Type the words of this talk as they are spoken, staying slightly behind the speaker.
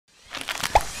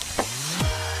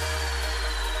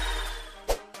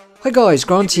Hi guys,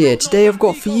 Granty here. Today I've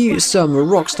got for you some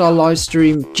Rockstar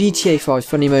livestream GTA 5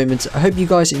 funny moments. I hope you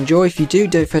guys enjoy. If you do,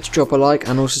 don't forget to drop a like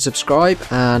and also subscribe,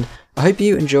 and I hope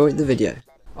you enjoy the video.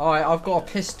 Alright, I've got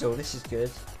a pistol. This is good.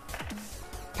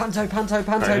 Panto. Right,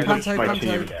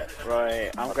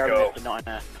 I'm grabbing it, but not in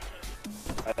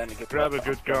there. Grab a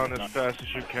good gun as fast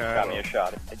as you can. Got me a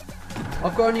shot.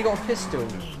 I've only got a pistol.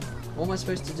 What am I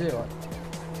supposed to do?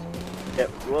 Yep,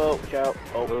 whoa, watch out.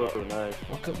 Oh, nice.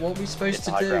 What are we supposed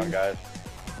to do? Ground, guys.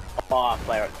 Oh,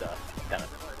 flare it stuff. Damn it.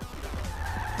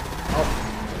 Oh.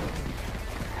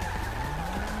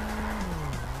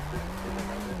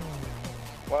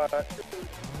 What?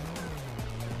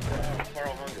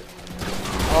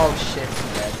 Oh shit,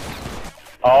 I'm dead.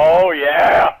 Oh,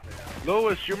 yeah!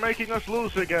 Lewis, you're making us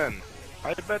lose again.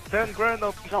 I bet 10 grand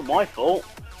on... It's not my fault.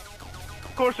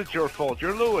 Of course it's your fault,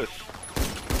 you're Lewis.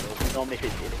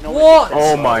 What?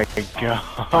 Oh my god.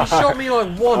 He shot me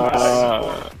like once.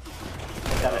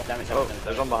 Damn it.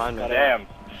 There's one behind me. Damn.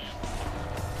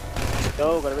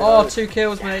 Go, Oh, 2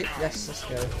 kills, mate. Yes, let's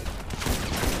go.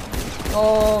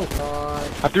 Oh, God. I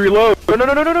have to reload.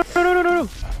 No.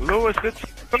 Lewis did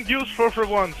some useful for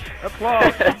once.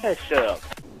 Applause. Shut up.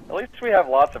 At least we have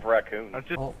lots of raccoons.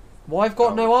 Oh. Well, I've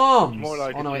got no arms. More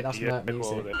like Oh no, wait, that's GTA not music.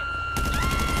 quality.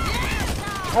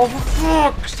 Oh, for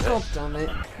fuck's god damn it.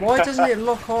 Why doesn't it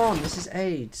lock on? This is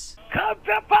AIDS. Come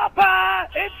to Papa!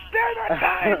 It's dinner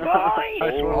time,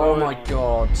 boy! Oh my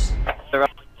god. The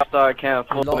Rockstar can't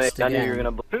I fool me. lost I knew you were again.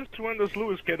 gonna. Since when does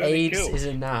Lewis get any AIDS kills? is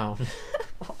a noun.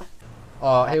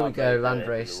 Oh, here we go, land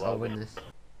race. I'll win this.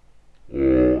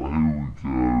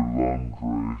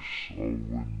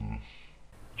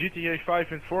 GTA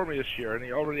 5 informed me this year, and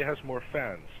he already has more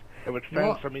fans. And with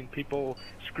fans, What? I mean people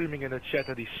screaming in the chat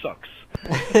that he sucks.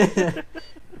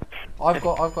 I've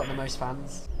got the most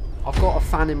fans. I've got a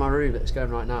fan in my room that's going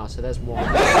right now, so there's one.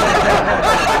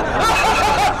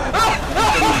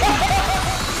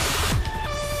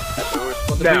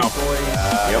 Down.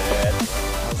 Yep.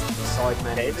 Side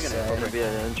men. Dave's It'll be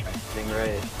an interesting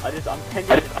race. I'm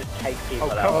tempted to just take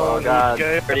people out. Come on, God.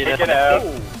 Lewis, Ready Take to it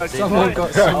out. Someone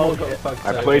got fucked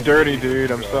I up. play dirty,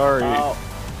 dude. I'm sorry.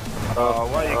 Oh,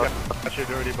 Why you got your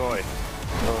dirty boy?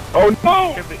 Oh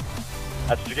no!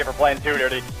 that's what you get for playing too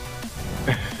dirty.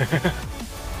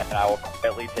 And I will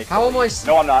quietly take How am I?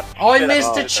 No, I'm not. I Shit, missed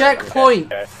I'm a not.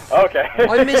 checkpoint. Okay.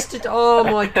 I missed it. Oh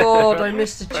my god, I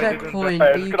missed a checkpoint.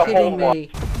 Are you kidding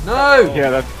me? No!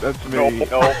 Yeah, that's me.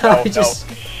 No. I just-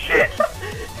 Shit.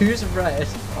 Who's red?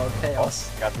 Oh,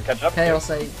 Chaos. Got some catching up. Chaos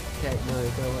 8. Okay, no,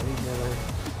 go, let me go there.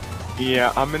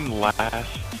 Yeah, I'm in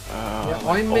last. Yeah,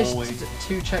 I missed only-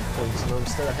 2 checkpoints and I'm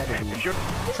still ahead of you. You're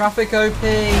Traffic OP!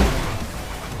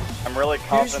 I'm really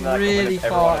confident that really everyone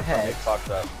far in front of me ahead? fucks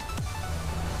up.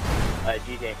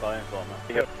 GTA 5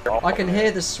 Informer. I can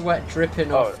hear the sweat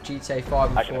dripping off GTA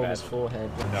 5 I can Informer's imagine.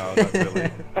 forehead. no, not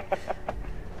really.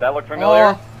 That look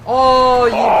familiar? Oh,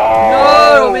 you.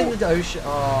 No, I'm in the ocean.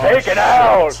 Oh, Take it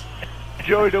out!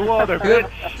 Enjoy the water, Good.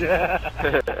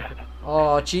 bitch!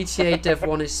 Oh, GTA Dev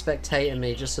 1 is spectating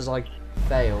me just as I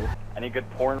fail. Any good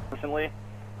porn recently?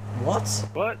 What?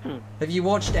 What? Have you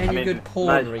watched any mean, good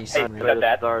porn recently? Hey,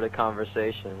 that- Start a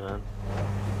conversation, man.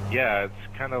 Yeah,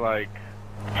 it's kind of like...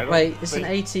 I don't Wait, it's an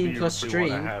think 18 we plus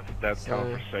really wanna stream, have that so-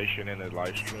 conversation in a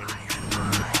live stream.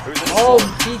 Oh,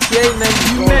 GTA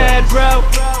men. You mad, bro?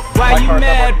 Why you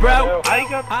mad, bro? I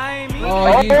got... I ain't mean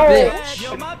Oh, you bitch.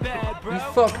 Yo, my bad, bro. You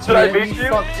fucked Did I me. beat You you?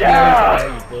 fucked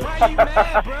Yeah. me. You bitch. Why you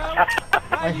mad,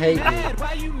 bro? I hate you.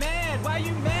 Why you mad? Why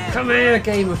you mad? Come here,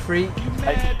 gamer freak.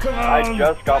 I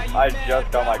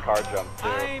just got my car jumped too.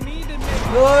 I ain't mean to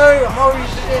No! Holy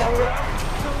shit!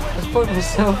 I just put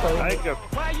myself I over.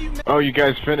 got... Oh, you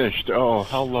guys finished. Oh,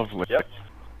 how lovely. Yep.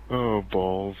 Oh,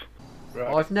 balls.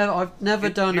 I've never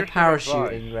done a Here's some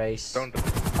advice. parachuting race. Don't...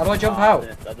 How do I jump out?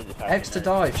 That did just happen. X to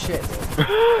dive. Shit. Fred's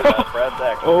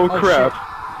X. Oh, Oh, crap.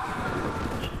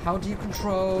 How do you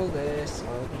control this?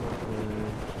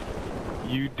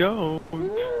 You don't.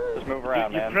 Just move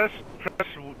around, You man. press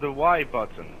the Y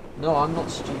button. No, I'm not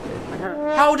stupid.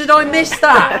 How did I miss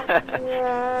that?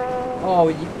 Oh,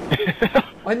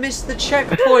 I missed the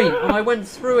checkpoint and I went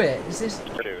through it. Is this?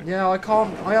 Yeah, I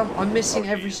can't. I'm missing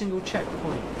every single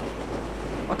checkpoint.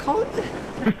 I can't.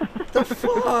 The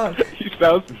fuck? You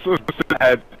sound so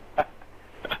sad. I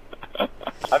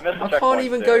missed the I can't checkpoint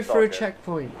even too, go it's all through a good.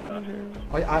 checkpoint.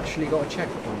 I actually got a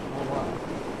checkpoint. Oh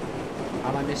wow.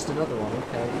 And I missed another one.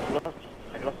 Okay.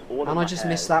 And I just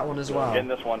missed that one as well. Getting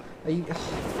this one. Are you? Oh,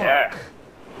 fuck. Yeah.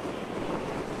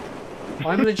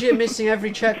 I'm legit missing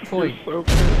every checkpoint. So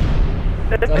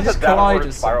It's I a just downward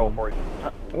collided spiral someone.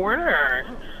 for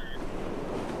you.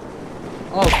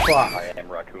 Oh fuck. I am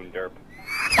raccoon derp.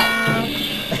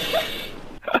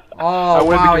 Oh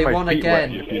went to wow, get he my won feet wet,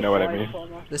 again. if you know what I mean.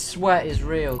 The sweat is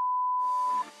real.